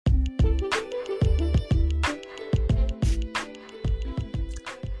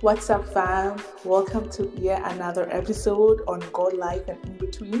What's up, fam? Welcome to yet another episode on God Life and In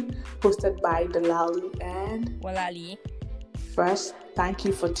Between, hosted by Delali and Walali. First, thank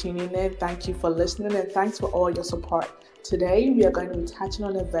you for tuning in, thank you for listening, and thanks for all your support. Today, we are going to be touching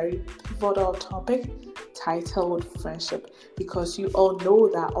on a very pivotal topic titled friendship, because you all know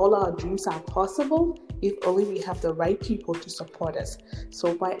that all our dreams are possible if only we have the right people to support us.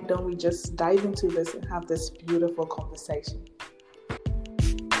 So why don't we just dive into this and have this beautiful conversation?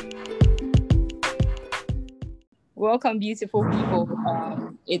 Welcome, beautiful people.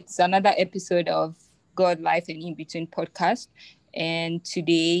 It's another episode of God Life and In Between podcast. And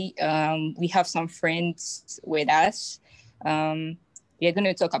today we have some friends with us. We're going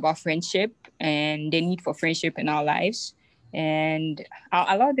to talk about friendship and the need for friendship in our lives. And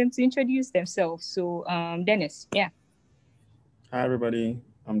I'll allow them to introduce themselves. So, Dennis, yeah. Hi, everybody.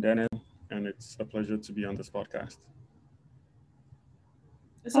 I'm Dennis, and it's a pleasure to be on this podcast.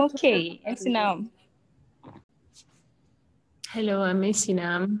 Okay, Esinam. Hello, I'm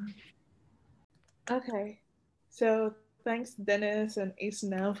Esinam. Okay, so thanks Dennis and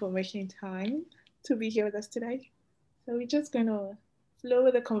Isnam for making time to be here with us today. So we're just going to flow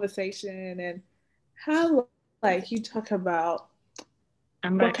with the conversation and have you talk about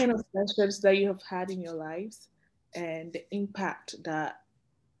what kind of friendships that you have had in your lives and the impact that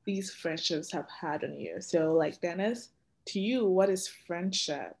these friendships have had on you. So Dennis, to you, what is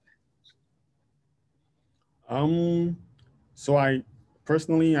friendship? So I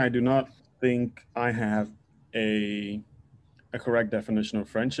personally, I do not think I have a correct definition of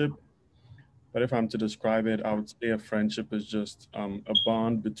friendship. But if I'm to describe it, I would say a friendship is just a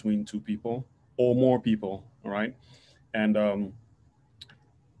bond between two people or more people, all right? And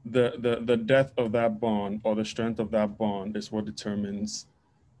the depth of that bond or the strength of that bond is what determines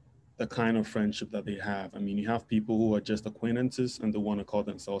the kind of friendship that they have. I mean, you have people who are just acquaintances and they want to call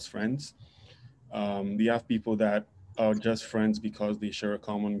themselves friends. You have people that are just friends because they share a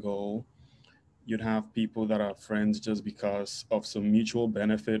common goal. You'd have people that are friends just because of some mutual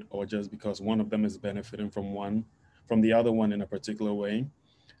benefit or just because one of them is benefiting from the other one in a particular way.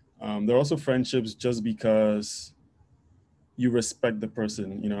 There are also friendships just because you respect the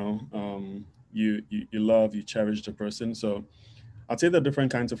person, you love, you cherish the person. So I'd say there are different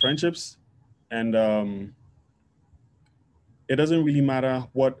kinds of friendships, and it doesn't really matter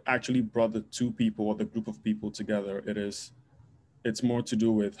what actually brought the two people or the group of people together. It's more to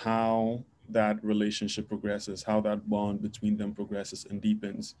do with how that relationship progresses, how that bond between them progresses and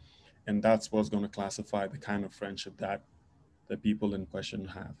deepens. And that's what's going to classify the kind of friendship that the people in question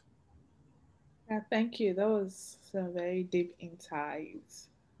have. Yeah, thank you. That was some very deep insights.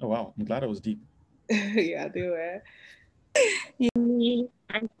 Oh, wow. I'm glad it was deep. Yeah, they were.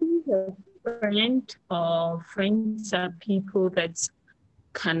 I think a friend or friends are people that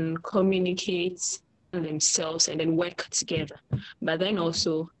can communicate themselves and then work together. But then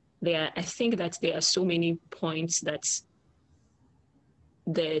also I think that there are so many points that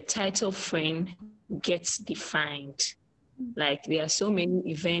the title friend gets defined. Like there are so many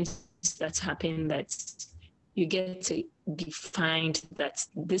events that happen that you get to define that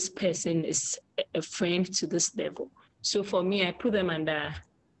this person is a friend to this level. So for me, I put them under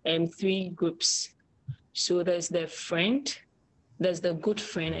three groups. So there's the friend, there's the good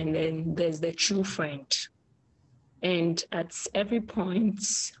friend, and then there's the true friend. And at every point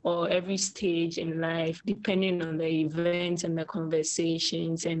or every stage in life, depending on the events and the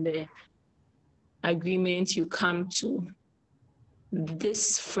conversations and the agreements you come to,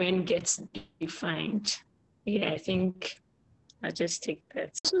 this friend gets defined. Yeah, I think I just take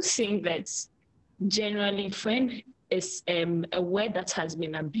that. Also saying that generally friend is a word that has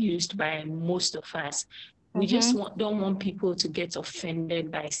been abused by most of us. We just don't want people to get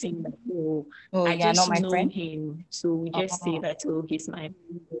offended by saying that, I just not my know friend. him. So we just say that, he's my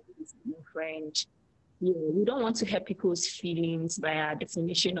friend. Yeah, we don't want to hurt people's feelings by our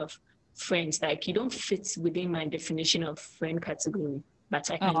definition of friends. Like you don't fit within my definition of friend category, but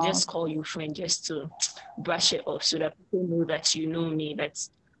I can just call you friend just to brush it off so that people know that you know me. But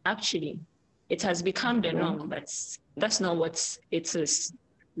actually, it has become the norm, but that's not what it is.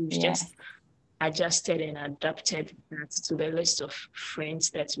 We've just adjusted and adapted that to the list of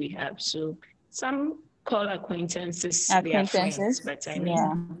friends that we have. So some call acquaintances their friends, but I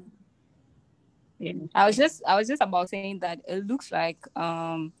mean, yeah. I was just about saying that it looks like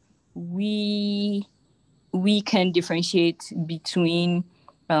we can differentiate between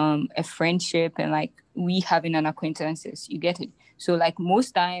a friendship and we having an acquaintances. You get it? So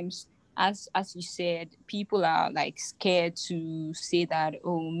most times, as you said, people are scared to say that,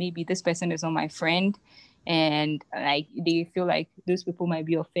 oh, maybe this person is not my friend. and like they feel like those people might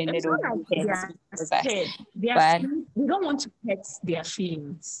be offended It's or not like be they hurt are because of that. scared. They are But scared. They don't want to hurt their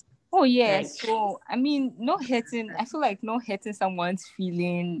feelings. oh yeah, Like, so I mean, not hurting. I feel like not hurting someone's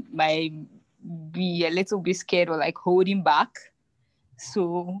feeling might be a little bit scared or like holding back.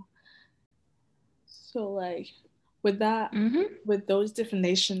 So like with that, with those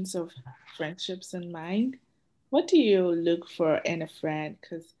definitions of friendships in mind, what do you look for in a friend?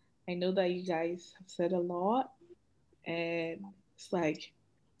 Because I know that you guys have said a lot, and it's like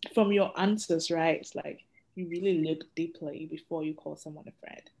from your answers, right? It's like you really look deeply before you call someone a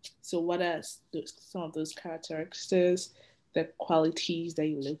friend. So, what are some of those characteristics, the qualities that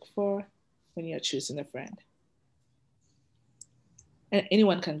you look for when you're choosing a friend? And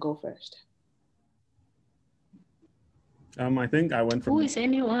anyone can go first. I think I went from. Who is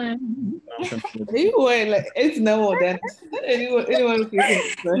anyone? Anyone, like it's no then. Anyone who can go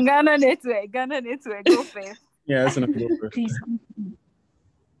first. Ghana Network, go first. Yeah, that's enough. Go first. Please.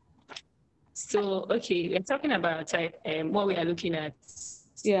 So, okay, we're talking about what we are looking at.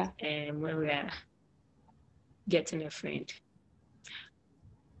 Yeah. When we are getting a friend.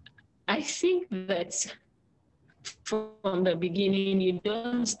 I think that from the beginning, you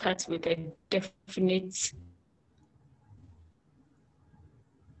don't start with a definite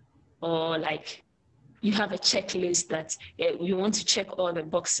or like you have a checklist that you want to check all the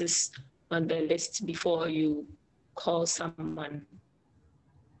boxes on the list before you call someone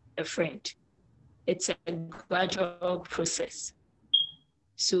a friend. It's a gradual process.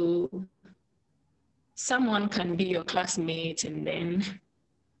 So someone can be your classmate and then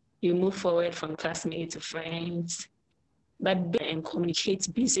you move forward from classmate to friends, but and communicate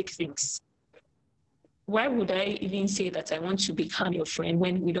basic things. Why would I even say that I want to become your friend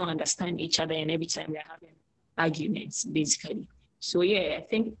when we don't understand each other and every time we're having arguments, basically? So yeah, I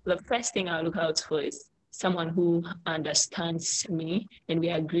think the first thing I'll look out for is someone who understands me and we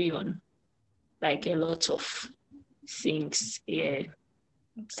agree on like a lot of things. Yeah.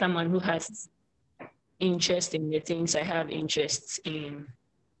 Someone who has interest in the things I have interests in.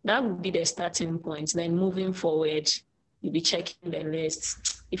 That would be the starting point. Then moving forward, you'll be checking the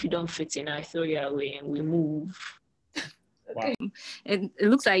list. If you don't fit in, I throw you away and we move. Wow. It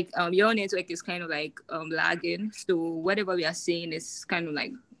looks like your network is kind of like lagging. So whatever we are saying is kind of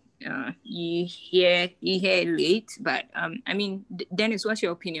like you hear late. But I mean, Dennis, what's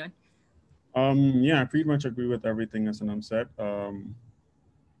your opinion? Yeah, I pretty much agree with everything Asanam said.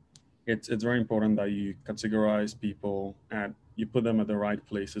 It's very important that you categorize people and you put them at the right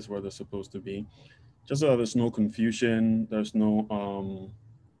places where they're supposed to be, just so that there's no confusion. There's no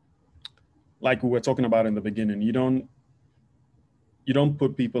like we were talking about in the beginning. You don't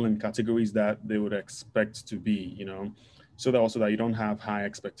put people in categories that they would expect to be, so that also that you don't have high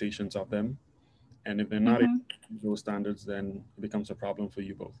expectations of them. And if they're not able to meet those standards, then it becomes a problem for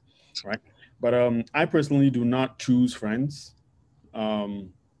you both, right? But I personally do not choose friends.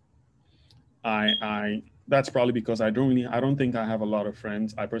 I that's probably because I don't think I have a lot of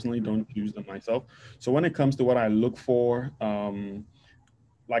friends. I personally don't choose them myself. So when it comes to what I look for,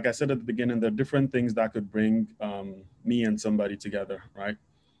 like I said at the beginning, there are different things that could bring me and somebody together, right?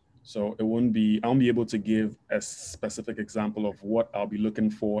 So I won't be able to give a specific example of what I'll be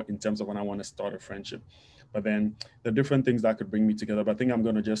looking for in terms of when I want to start a friendship. But then the different things that could bring me together. But I think I'm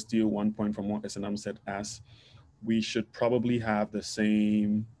going to just steal one point from what Esenam said, as we should probably have the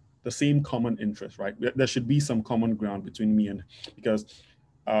same common interest, right? There should be some common ground between me and, because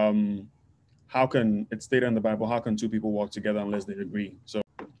how can, it's stated in the Bible, how can two people walk together unless they agree?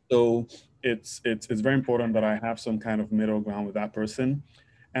 So it's very important that I have some kind of middle ground with that person.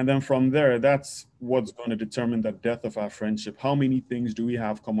 And then from there, that's what's going to determine the depth of our friendship. How many things do we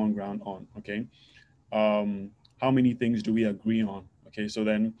have common ground on? Okay. How many things do we agree on? Okay. So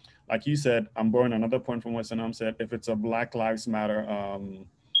then, like you said, I'm borrowing another point from what Sanam said. If it's a Black Lives Matter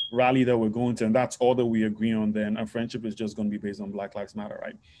rally that we're going to, and that's all that we agree on, then a friendship is just going to be based on Black Lives Matter,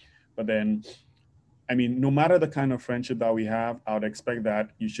 right? But then, I mean, no matter the kind of friendship that we have, I would expect that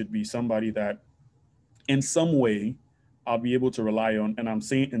you should be somebody that in some way I'll be able to rely on. And I'm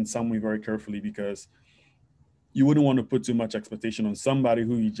saying in some way very carefully, because you wouldn't want to put too much expectation on somebody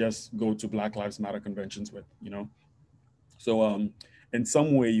who you just go to Black Lives Matter conventions with, So in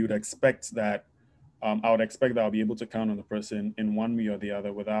some way you'd expect that, I would expect that I'll be able to count on the person in one way or the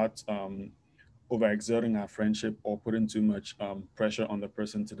other without overexerting our friendship or putting too much pressure on the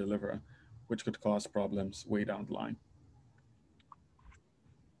person to deliver, which could cause problems way down the line.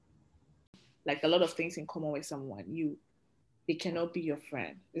 Like a lot of things in common with someone, they cannot be your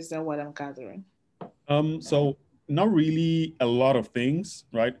friend. Is that what I'm gathering? So not really a lot of things,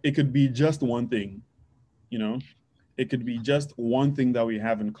 right? It could be just one thing. you know, it could be just one thing that we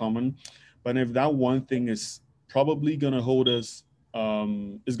have in common. But if that one thing is probably going to hold us,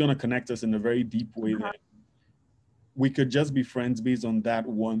 is going to connect us in a very deep way, then we could just be friends based on that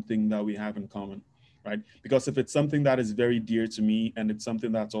one thing that we have in common, right? Because if it's something that is very dear to me and it's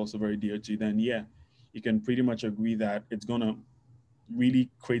something that's also very dear to you, then yeah, you can pretty much agree that it's going to really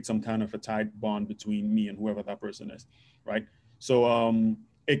create some kind of a tight bond between me and whoever that person is, right? So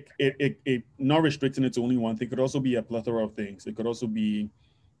it not restricting it to only one thing. It could also be a plethora of things. It could also be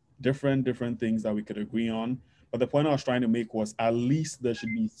different things that we could agree on. But the point I was trying to make was at least there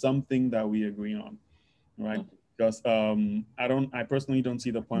should be something that we agree on, right? Because I personally don't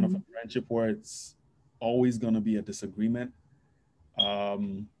see the point of a friendship where it's always going to be a disagreement.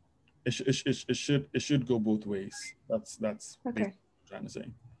 It should go both ways. That's Okay. what I'm trying to say.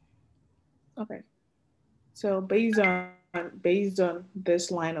 Okay. So based on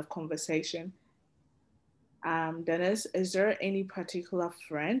this line of conversation, Dennis, is there any particular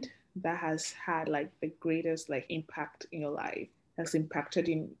friend that has had like the greatest like impact in your life, has impacted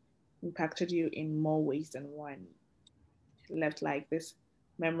you in more ways than one, left like this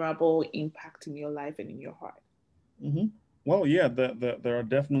memorable impact in your life and in your heart? Mm-hmm. Well, yeah, there are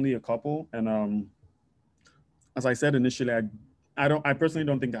definitely a couple, and as I said initially, I personally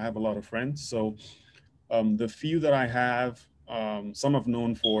don't think I have a lot of friends. So the few that I have, some I've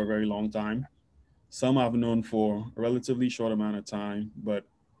known for a very long time, some I've known for a relatively short amount of time, but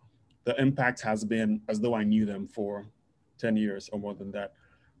the impact has been as though I knew them for 10 years or more than that.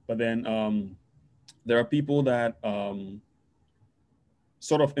 But then there are people that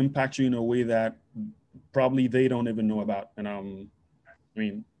sort of impact you in a way that probably they don't even know about. And I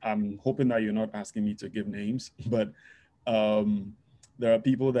mean, I'm hoping that you're not asking me to give names, but um, there are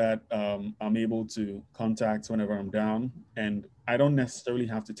people that I'm able to contact whenever I'm down, and I don't necessarily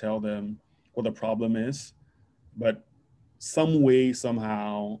have to tell them what the problem is, but some way,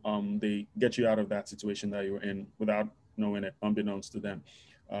 somehow, they get you out of that situation that you're in without knowing it, unbeknownst to them.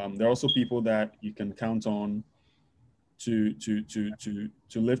 There are also people that you can count on to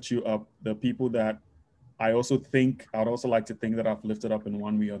lift you up. The people that I'd also like to think that I've lifted up in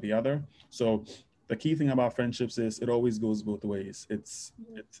one way or the other. So the key thing about friendships is it always goes both ways. It's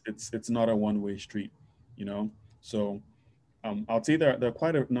not a one-way street, you know. So I'll say there are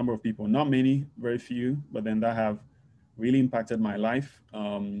quite a number of people, not many, very few, but then that have really impacted my life,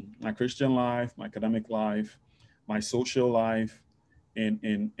 my Christian life, my academic life, my social life,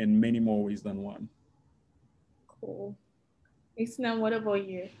 in many more ways than one. Cool. Isna, what about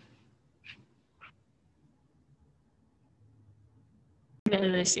you?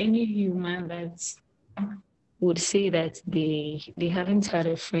 There's any human that would say that they haven't had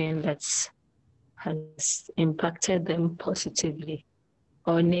a friend that has impacted them positively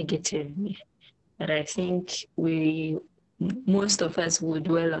or negatively. But I think most of us would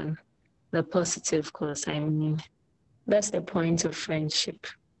dwell on the positive, because I mean, that's the point of friendship.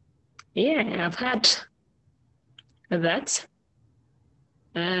 Yeah, I've had that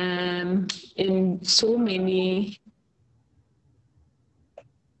in so many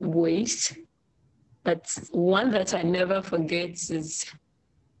ways. But one that I never forget is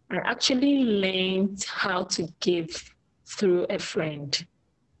I actually learned how to give through a friend.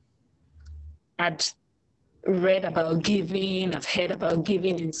 I'd read about giving, I've heard about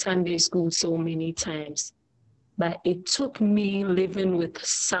giving in Sunday school so many times, but it took me living with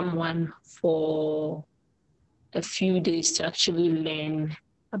someone for a few days to actually learn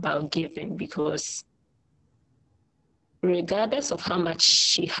about giving, because regardless of how much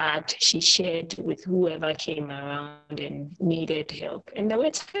she had, she shared with whoever came around and needed help. And there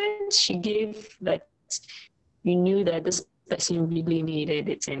were times she gave that you knew that this person really needed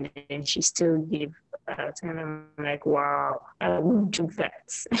it, and then she still gave out. And I'm like, wow, I won't do that.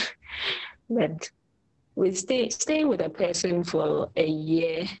 But we stay with a person for a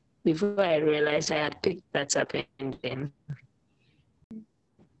year before I realized I had picked that up, and then.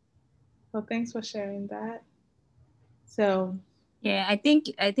 Well, thanks for sharing that. So Yeah, I think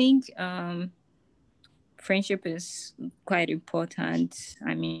friendship is quite important.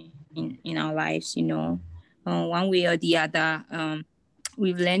 I mean, in our lives, one way or the other,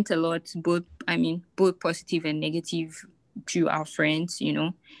 we've learned a lot, both positive and negative through our friends.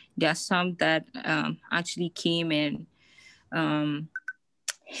 There are some that actually came and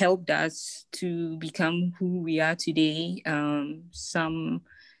helped us to become who we are today. Some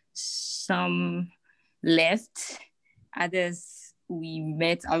left, others we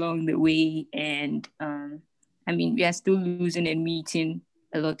met along the way, and we are still losing and meeting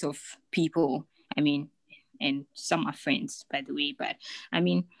a lot of people. And some are friends, by the way. But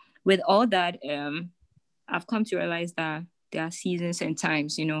with all that, I've come to realize that there are seasons and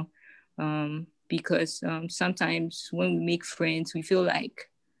times, because sometimes when we make friends, we feel like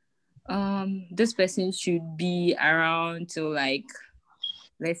this person should be around till, like,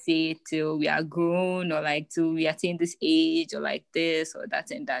 let's say, till we are grown, or like till we attain this age, or like this or that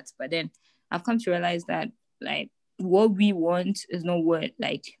and that. But then I've come to realize that, like, what we want is not what,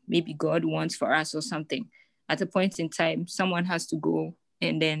 like, maybe God wants for us or something. At a point in time, someone has to go,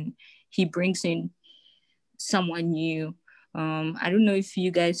 and then he brings in someone new. I don't know if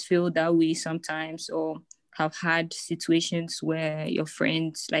you guys feel that way sometimes, or have had situations where your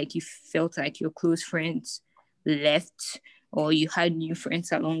friends, like, you felt like your close friends left, or you had new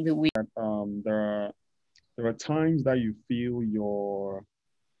friends along the way. There are times that you feel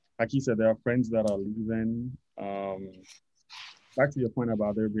like you said, there are friends that are leaving. Back to your point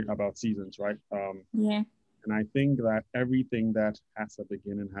about seasons, right? Yeah. And I think that everything that has a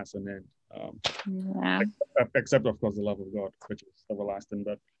beginning has an end. Yeah. Except, of course, the love of God, which is everlasting.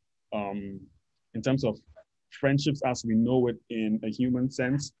 But in terms of friendships as we know it in a human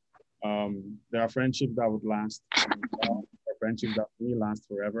sense, there are friendships that would last. There are friendships that may last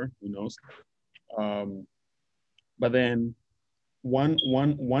forever. Who knows? But then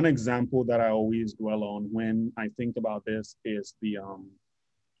one example that I always dwell on when I think about this is the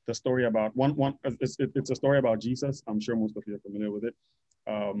story about it's a story about Jesus. I'm sure most of you are familiar with it.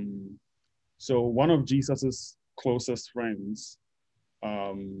 So one of Jesus's closest friends.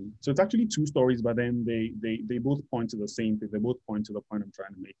 So it's actually two stories, but then they both point to the same thing. They both point to the point I'm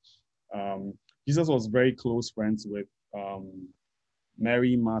trying to make. Jesus was very close friends with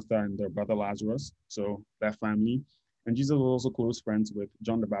Mary, Martha, and their brother Lazarus, so their family. And Jesus was also close friends with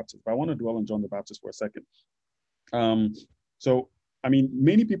John the Baptist. But I want to dwell on John the Baptist for a second. So I mean,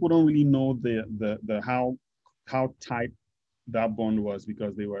 many people don't really know the how tight that bond was,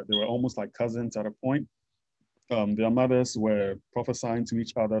 because they were almost like cousins at a point. Their mothers were prophesying to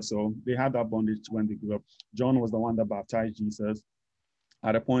each other, so they had that bondage when they grew up. John was the one that baptized Jesus.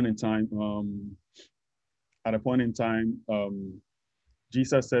 At a point in time,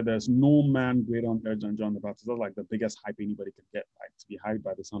 Jesus said, "There's no man greater on earth than John the Baptist." That's like the biggest hype anybody could get, like to be hyped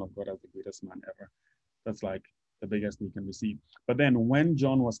by the Son of God as the greatest man ever. That's like the biggest they can receive. But then when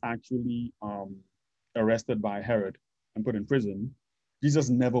John was actually arrested by Herod and put in prison, Jesus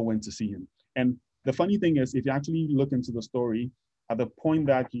never went to see him. And the funny thing is, if you actually look into the story, at the point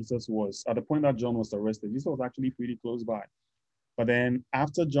that John was arrested, Jesus was actually pretty close by. But then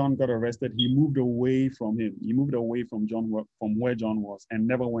after John got arrested, he moved away from him. He moved away from from where John was, and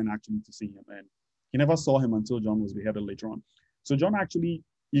never went actually to see him. And he never saw him until John was beheaded later on. So John actually,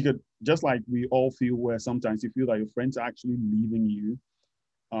 you could, just like we all feel, where sometimes you feel that your friends are actually leaving you.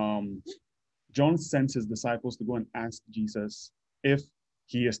 John sent his disciples to go and ask Jesus if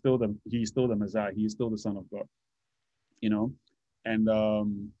he is still the Messiah, he is still the Son of God, and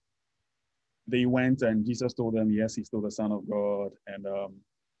they went, and Jesus told them, yes, he's still the Son of God, and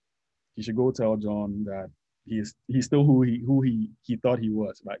he should go tell John that he's still who he thought he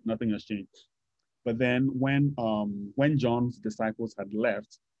was. Like, nothing has changed. But then when John's disciples had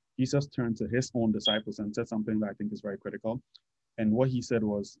left, Jesus turned to his own disciples and said something that I think is very critical. And what he said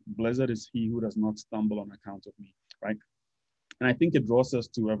was, "Blessed is he who does not stumble on account of me," right? And I think it draws us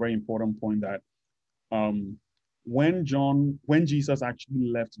to a very important point that when Jesus actually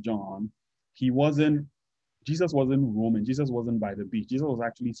left John, Jesus wasn't roaming. Jesus wasn't by the beach. Jesus was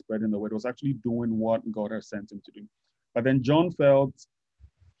actually spreading the word. He was actually doing what God had sent him to do. But then John felt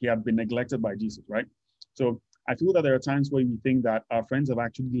he had been neglected by Jesus, right? So I feel that there are times where we think that our friends have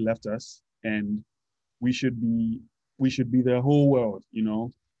actually left us, and we should be their whole world,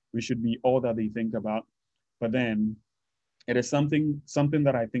 we should be all that they think about. But then it is something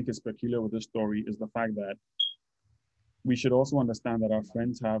that I think is peculiar with this story, is the fact that we should also understand that our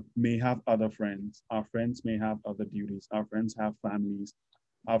friends may have other friends. Our friends may have other duties. Our friends have families.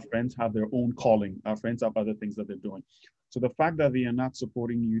 Our friends have their own calling. Our friends have other things that they're doing. So the fact that they are not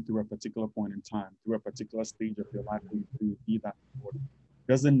supporting you through a particular point in time, through a particular stage of your life, where you be that support,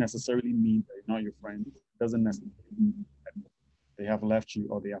 doesn't necessarily mean that you're not your friend. Doesn't necessarily mean that they have left you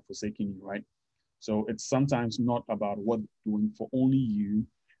or they have forsaken you, right? So it's sometimes not about what they're doing for only you,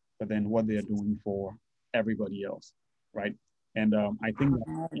 but then what they're doing for everybody else, right? And I think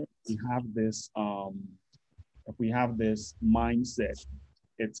that if we have this mindset,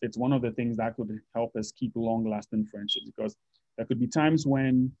 it's one of the things that could help us keep long-lasting friendships, because there could be times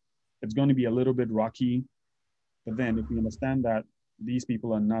when it's going to be a little bit rocky, but then if we understand that these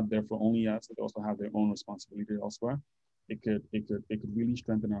people are not there for only us, they also have their own responsibility elsewhere, it could really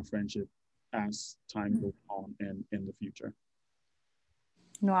strengthen our friendship as time goes on and in the future.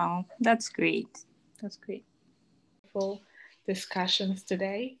 Wow, that's great. That's great. Full discussions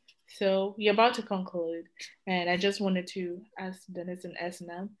today. So we're about to conclude, and I just wanted to ask Dennis and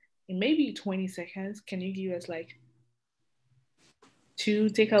Esna, in maybe 20 seconds, can you give us like two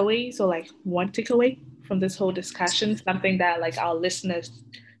takeaways or like one takeaway from this whole discussion? Something that like our listeners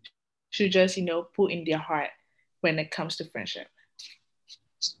should just, put in their heart when it comes to friendship.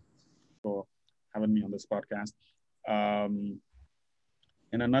 For having me on this podcast.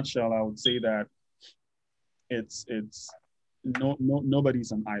 In a nutshell, I would say that it's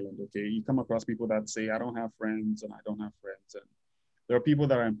nobody's an island. Okay, you come across people that say I don't have friends and I don't have friends, and there are people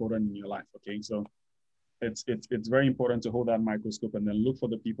that are important in your life. Okay, so it's very important to hold that microscope and then look for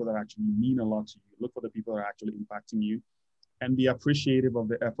the people that actually mean a lot to you. Look for the people that are actually impacting you, and be appreciative of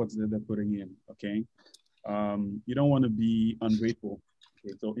the efforts that they're putting in. Okay, you don't want to be ungrateful.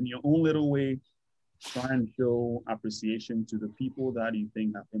 Okay, so in your own little way, try and show appreciation to the people that you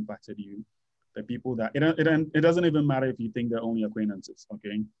think have impacted you. The people that it doesn't even matter if you think they're only acquaintances.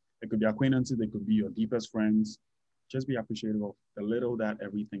 Okay, it could be acquaintances, they could be your deepest friends. Just be appreciative of the little that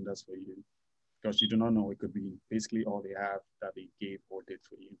everything does for you, because you do not know, it could be basically all they have that they gave or did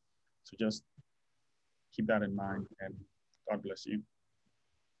for you. So just keep that in mind, and God bless you.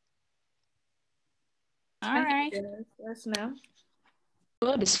 All right. Yes, now.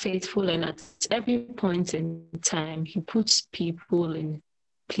 God is faithful, and at every point in time, He puts people in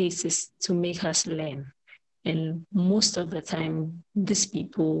places to make us learn. And most of the time, these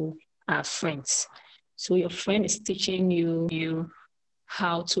people are friends. So your friend is teaching you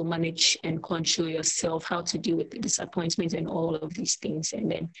how to manage and control yourself, how to deal with the disappointment and all of these things.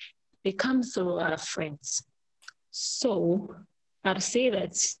 And then they come through our friends. So I'd say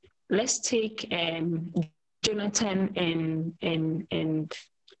that let's take Jonathan and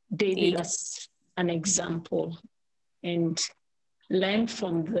David as an example and learn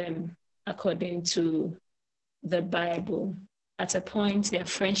from them according to the Bible. At a point, their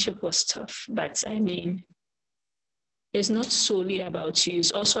friendship was tough, but I mean, it's not solely about you.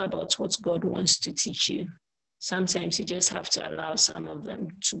 It's also about what God wants to teach you. Sometimes you just have to allow some of them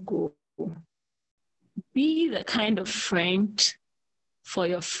to go. Be the kind of friend for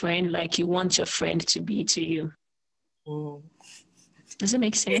your friend like you want your friend to be to you. Oh. Does it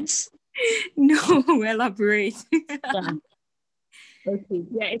make sense? No, elaborate. Yeah. Okay,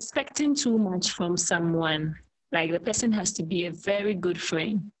 you're expecting too much from someone. Like the person has to be a very good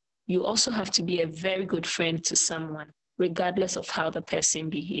friend. You also have to be a very good friend to someone, regardless of how the person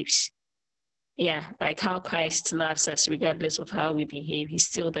behaves. Yeah, like how Christ loves us, regardless of how we behave, He's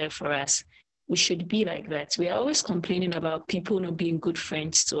still there for us. We should be like that. We are always complaining about people not being good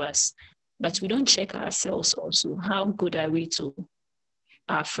friends to us, but we don't check ourselves also. How good are we to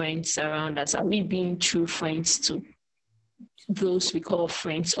our friends around us? Are we being true friends to those we call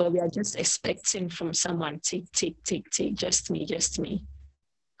friends, or we are just expecting from someone, take, just me?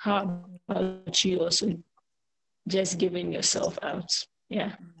 How about you also just giving yourself out?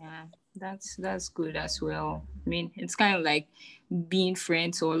 Yeah, that's good as well. I mean, it's kind of like being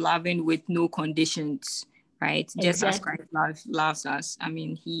friends or loving with no conditions, right? Exactly. Just as Christ loves us. I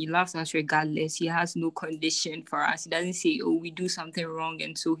mean, He loves us regardless. He has no condition for us. He doesn't say, oh, we do something wrong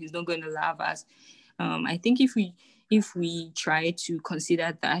and so He's not going to love us. I think if we try to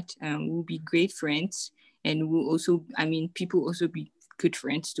consider that, we'll be great friends, and we'll also, I mean, people also be good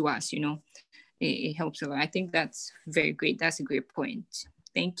friends to us, it helps a lot. I think that's very great. That's a great point.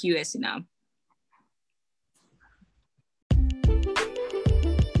 Thank you, Esina.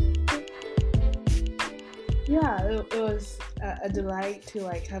 Yeah, it was a delight to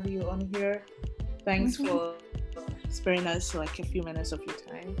have you on here. Thanks for sparing us a few minutes of your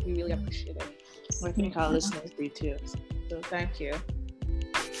time. We really appreciate it. I think our listeners do too. So thank you.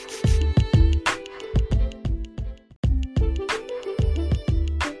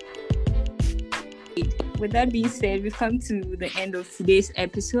 With that being said, we've come to the end of today's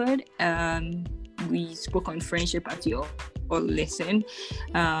episode. We spoke on friendship at your lesson.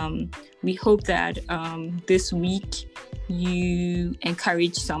 We hope that this week you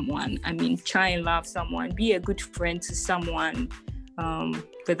encourage someone. I mean, try and love someone. Be a good friend to someone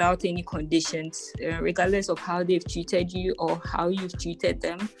without any conditions, regardless of how they've treated you or how you've treated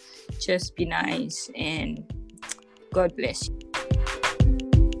them. Just be nice, and God bless you.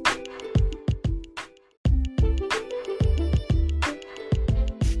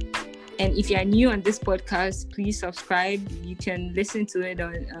 And if you are new on this podcast, please subscribe. You can listen to it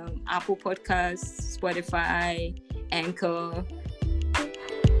on Apple Podcasts, Spotify, Anchor.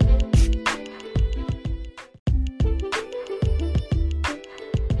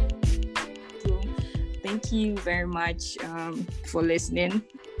 So, thank you very much for listening.